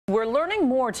We're learning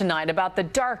more tonight about the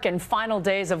dark and final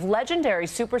days of legendary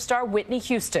superstar Whitney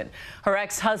Houston. Her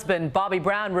ex-husband, Bobby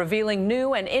Brown, revealing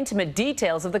new and intimate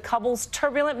details of the couple's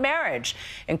turbulent marriage,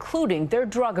 including their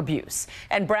drug abuse.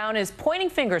 And Brown is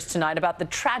pointing fingers tonight about the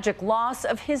tragic loss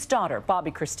of his daughter, Bobby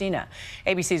Christina.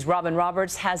 ABC's Robin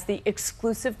Roberts has the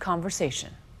exclusive conversation.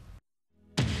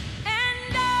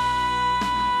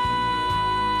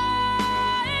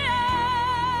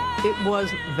 It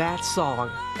was that song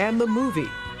and the movie,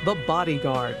 The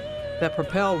Bodyguard, that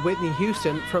propelled Whitney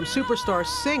Houston from superstar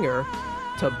singer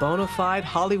to bona fide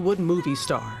Hollywood movie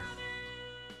star.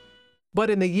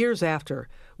 But in the years after,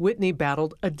 Whitney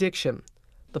battled addiction,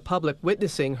 the public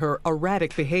witnessing her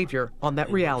erratic behavior on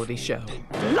that reality show.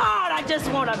 Lord, I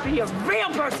just want to be a real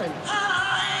person.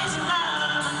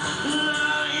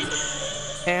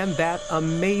 And that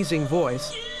amazing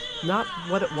voice, not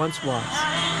what it once was.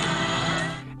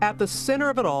 At the center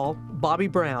of it all, Bobby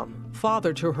Brown,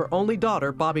 father to her only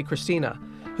daughter, Bobby Christina,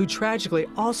 who tragically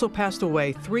also passed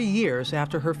away 3 years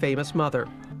after her famous mother.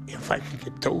 If I could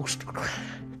get those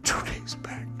 2 days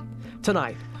back.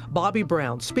 Tonight, Bobby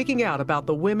Brown speaking out about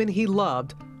the women he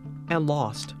loved and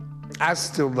lost. I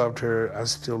still loved her. I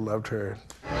still loved her.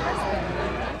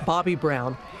 Bobby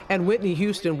Brown and Whitney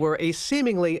Houston were a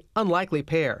seemingly unlikely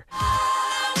pair.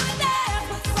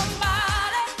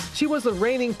 She was the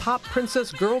reigning pop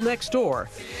princess girl next door,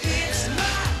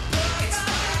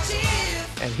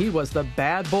 and he was the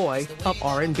bad boy of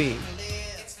R&B.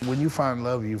 When you find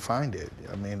love, you find it.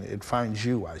 I mean, it finds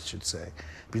you, I should say.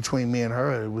 Between me and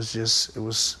her, it was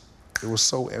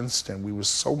so instant. We were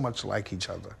so much like each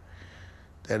other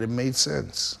that it made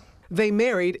sense. They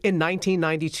married in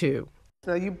 1992.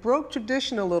 Now, you broke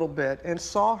tradition a little bit and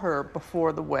saw her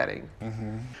before the wedding.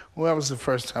 Mm-hmm. Well, that was the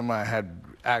first time I had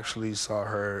actually saw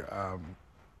her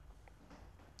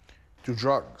do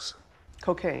drugs.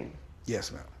 Cocaine.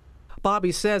 Yes, ma'am.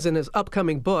 Bobby says in his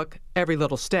upcoming book, Every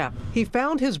Little Step, he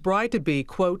found his bride-to-be,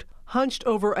 quote, hunched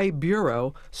over a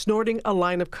bureau, snorting a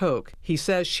line of coke. He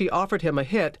says she offered him a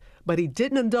hit, but he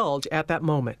didn't indulge at that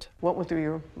moment. What went through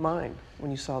your mind when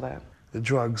you saw that? The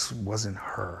drugs wasn't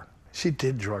her. She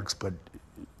did drugs, but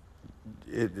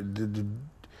the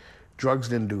drugs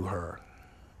didn't do her.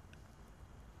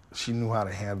 She knew how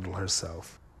to handle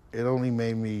herself. It only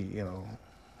made me,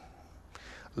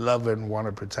 love her and want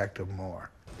to protect her more.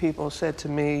 People said to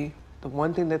me, the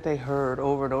one thing that they heard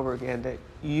over and over again, that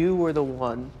you were the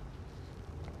one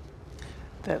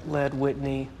that led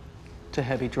Whitney to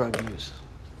heavy drug use.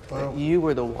 Well, that you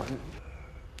were the one.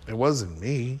 It wasn't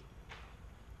me.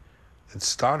 It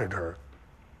started her.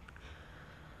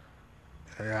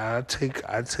 I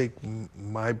take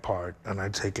my part, and I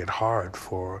take it hard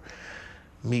for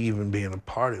me even being a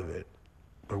part of it.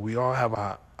 But we all have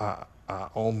our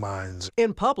own minds.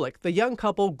 In public, the young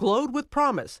couple glowed with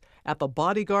promise at the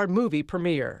Bodyguard movie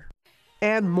premiere.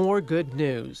 And more good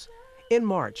news. In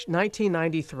March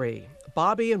 1993,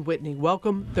 Bobby and Whitney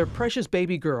welcomed their precious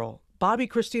baby girl, Bobby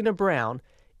Christina Brown,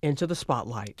 into the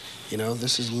spotlight.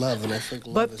 This is love, and I think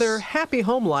love But their happy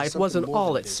home life wasn't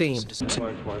all it seemed.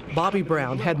 Bobby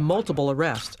Brown had multiple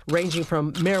arrests, ranging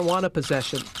from marijuana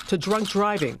possession to drunk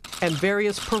driving and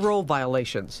various parole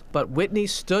violations. But Whitney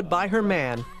stood by her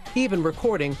man, even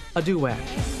recording a duet.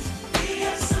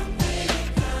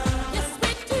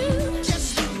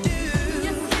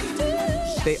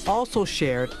 They also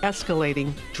shared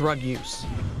escalating drug use.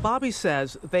 Bobby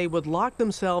says they would lock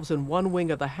themselves in one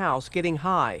wing of the house getting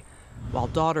high, while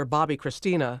daughter Bobby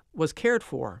Christina was cared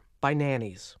for by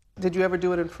nannies. Did you ever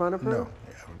do it in front of her? No,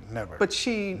 never. But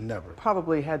she never.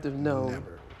 Probably had to know.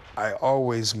 Never. I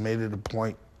always made it a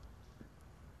point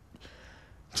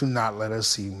to not let her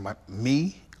see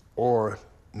me or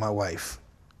my wife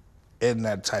in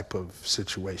that type of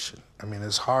situation. I mean,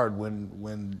 it's hard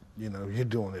when you're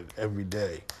doing it every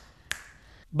day.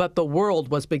 But the world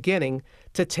was beginning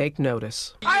to take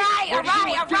notice. All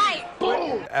right.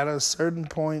 Boom! At a certain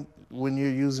point, when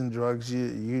you're using drugs,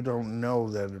 you don't know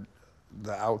that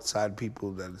the outside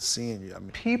people that are seeing you. I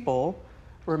mean, people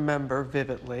remember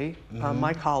vividly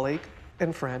my colleague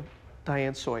and friend,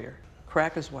 Diane Sawyer.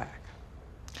 Crack is whack.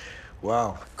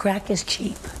 Wow. Crack is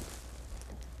cheap.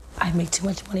 I make too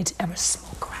much money to ever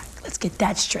smoke crack. Let's get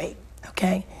that straight,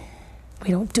 okay? We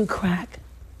don't do crack.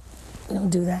 We don't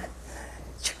do that.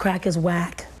 Crack is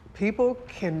whack. People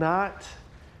cannot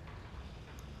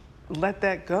let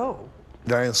that go.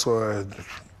 Diane Sawyer,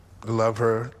 love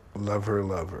her.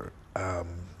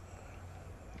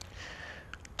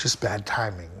 Just bad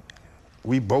timing.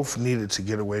 We both needed to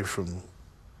get away from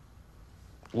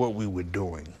what we were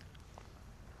doing.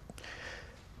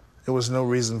 There was no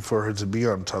reason for her to be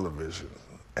on television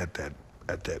at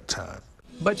that time.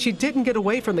 But she didn't get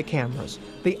away from the cameras.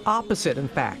 The opposite, in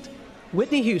fact.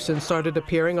 Whitney Houston started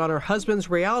appearing on her husband's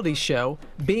reality show,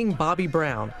 Being Bobby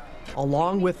Brown,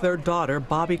 along with their daughter,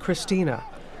 Bobby Christina,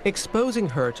 exposing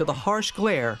her to the harsh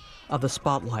glare of the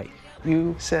spotlight.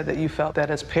 You said that you felt that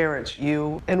as parents,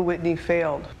 you and Whitney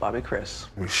failed Bobby Chris.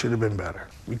 We should have been better.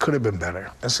 We could have been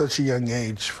better. At such a young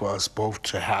age for us both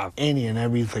to have any and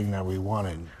everything that we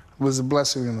wanted was a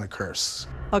blessing and a curse.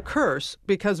 A curse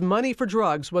because money for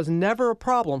drugs was never a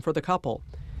problem for the couple.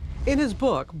 In his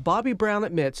book, Bobby Brown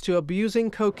admits to abusing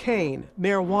cocaine,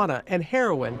 marijuana, and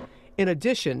heroin in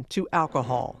addition to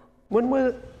alcohol. When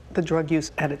was the drug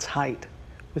use at its height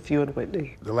with you and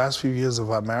Whitney? The last few years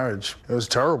of our marriage, it was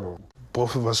terrible.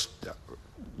 Both of us,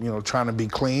 trying to be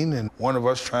clean, and one of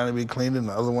us trying to be clean and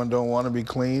the other one don't want to be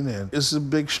clean, and it's a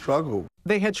big struggle.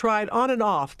 They had tried on and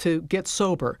off to get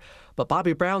sober, but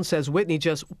Bobby Brown says Whitney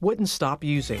just wouldn't stop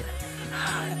using.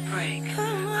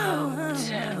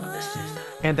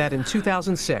 And that in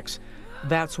 2006,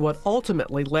 that's what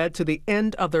ultimately led to the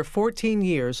end of their 14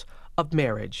 years of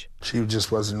marriage. She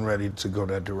just wasn't ready to go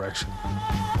that direction.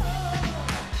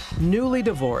 Newly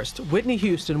divorced, Whitney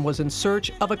Houston was in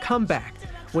search of a comeback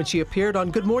when she appeared on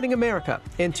Good Morning America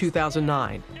in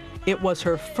 2009. It was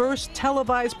her first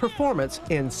televised performance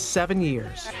in 7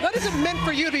 years. What has it meant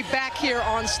for you to be back here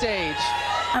on stage?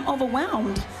 I'm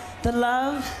overwhelmed. The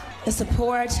love, the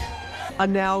support. A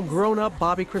now grown-up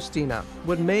Bobby Christina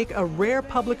would make a rare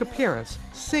public appearance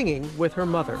singing with her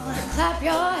mother. Clap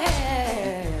your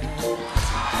hands.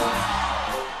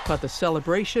 But the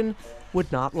celebration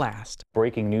would not last.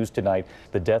 Breaking news tonight,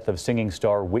 the death of singing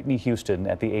star Whitney Houston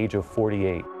at the age of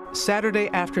 48. Saturday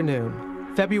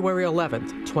afternoon, February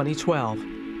 11th,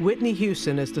 2012, Whitney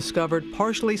Houston is discovered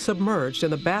partially submerged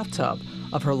in the bathtub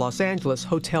of her Los Angeles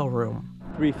hotel room.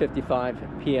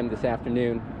 3:55 p.m. this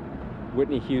afternoon,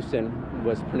 Whitney Houston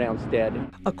was pronounced dead.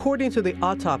 According to the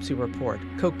autopsy report,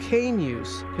 cocaine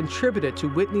use contributed to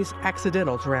Whitney's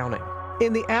accidental drowning.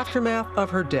 In the aftermath of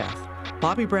her death,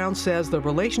 Bobby Brown says the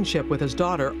relationship with his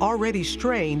daughter, already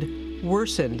strained,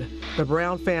 worsened. The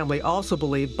Brown family also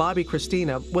believed Bobby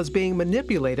Christina was being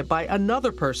manipulated by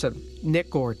another person, Nick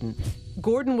Gordon.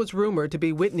 Gordon was rumored to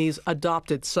be Whitney's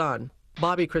adopted son.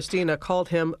 Bobby Christina called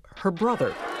him her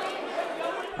brother.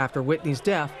 After Whitney's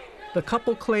death, the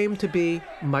couple claimed to be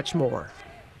much more.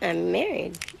 I'm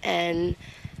married, and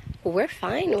we're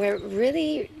fine. We're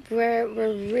really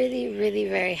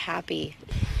very happy.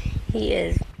 He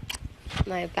is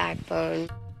my backbone.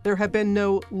 There have been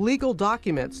no legal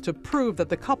documents to prove that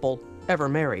the couple ever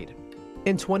married.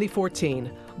 In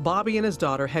 2014, Bobby and his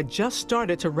daughter had just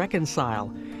started to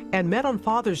reconcile and met on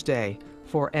Father's Day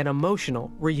for an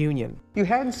emotional reunion. You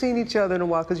hadn't seen each other in a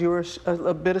while because you were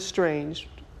a bit estranged.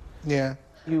 Yeah.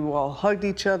 You all hugged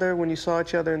each other when you saw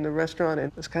each other in the restaurant,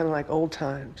 and it was kind of like old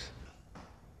times.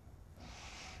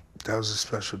 That was a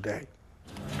special day.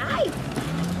 Hi.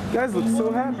 You guys look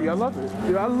so happy. I love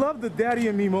it. I love the daddy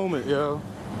and me moment, yo.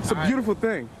 It's a beautiful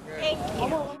thing. Thank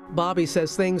you. Bobby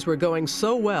says things were going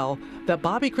so well that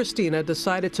Bobby Christina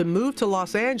decided to move to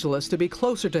Los Angeles to be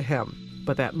closer to him.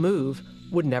 But that move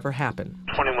would never happen.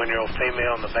 21-year-old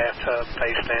female in the bathtub,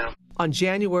 face down. On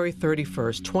January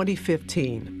 31st,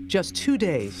 2015, just 2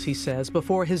 days, he says,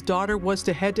 before his daughter was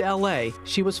to head to L.A.,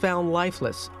 she was found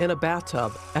lifeless in a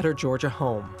bathtub at her Georgia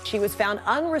home. She was found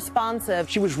unresponsive.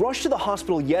 She was rushed to the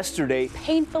hospital yesterday.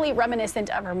 Painfully reminiscent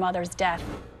of her mother's death.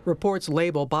 Reports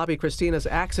label Bobby Christina's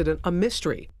accident a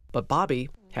mystery, but Bobby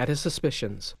had his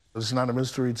suspicions. It's not a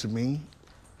mystery to me.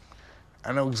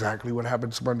 I know exactly what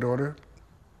happened to my daughter.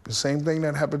 The same thing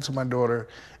that happened to my daughter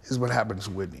is what happened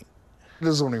to Whitney.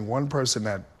 There's only one person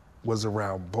that was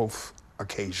around both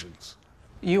occasions.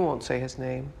 You won't say his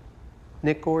name.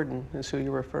 Nick Gordon is who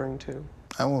you're referring to.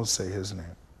 I won't say his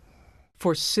name.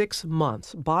 For 6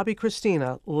 months, Bobby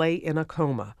Christina lay in a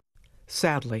coma.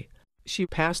 Sadly, she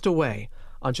passed away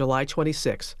on July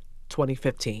 26,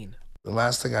 2015. The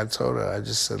last thing I told her, I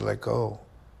just said, let go.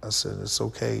 I said, it's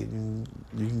okay. You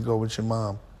can go with your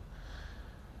mom.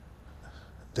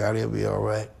 Daddy will be all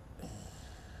right.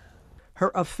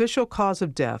 Her official cause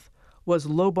of death was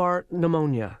lobar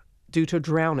pneumonia due to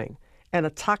drowning and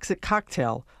a toxic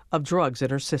cocktail of drugs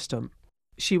in her system.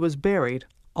 She was buried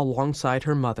alongside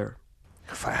her mother.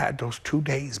 If I had those 2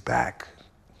 days back,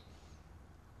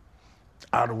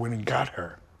 I'd have went and got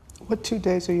her. What 2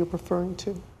 days are you referring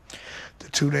to? The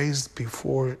 2 days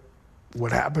before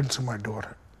what happened to my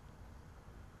daughter.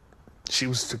 She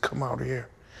was to come out here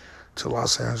to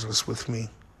Los Angeles with me.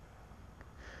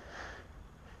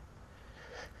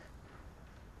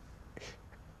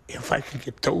 If I can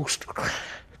get those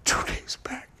 2 days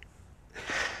back.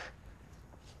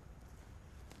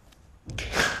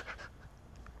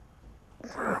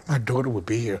 my daughter would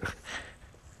be here.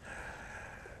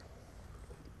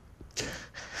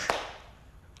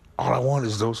 All I want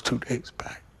is those 2 days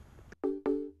back.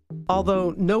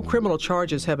 Although no criminal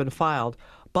charges have been filed,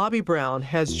 Bobby Brown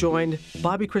has joined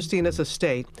Bobby Christina's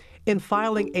estate in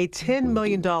filing a $10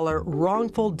 million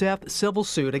wrongful death civil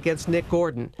suit against Nick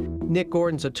Gordon. Nick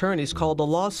Gordon's attorneys called the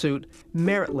lawsuit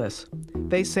meritless.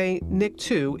 They say Nick,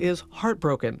 too, is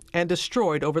heartbroken and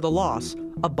destroyed over the loss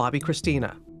of Bobby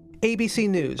Christina. ABC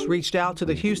News reached out to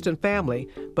the Houston family,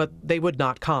 but they would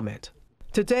not comment.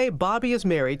 Today, Bobby is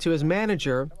married to his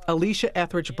manager, Alicia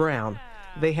Etheridge Brown.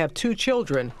 They have 2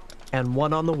 children and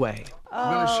 1 on the way.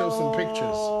 I'm going to show some pictures.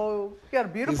 Oh, you got a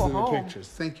beautiful These are home. the pictures.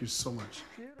 Thank you so much.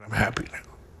 I'm happy now.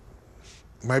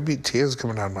 Might be tears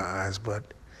coming out of my eyes,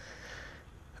 but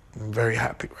I'm very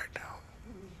happy right now.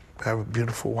 I have a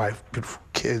beautiful wife, beautiful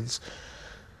kids,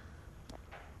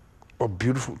 a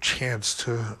beautiful chance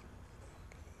to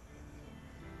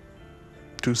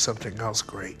do something else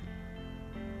great.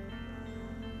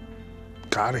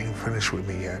 God ain't finished with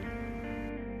me yet.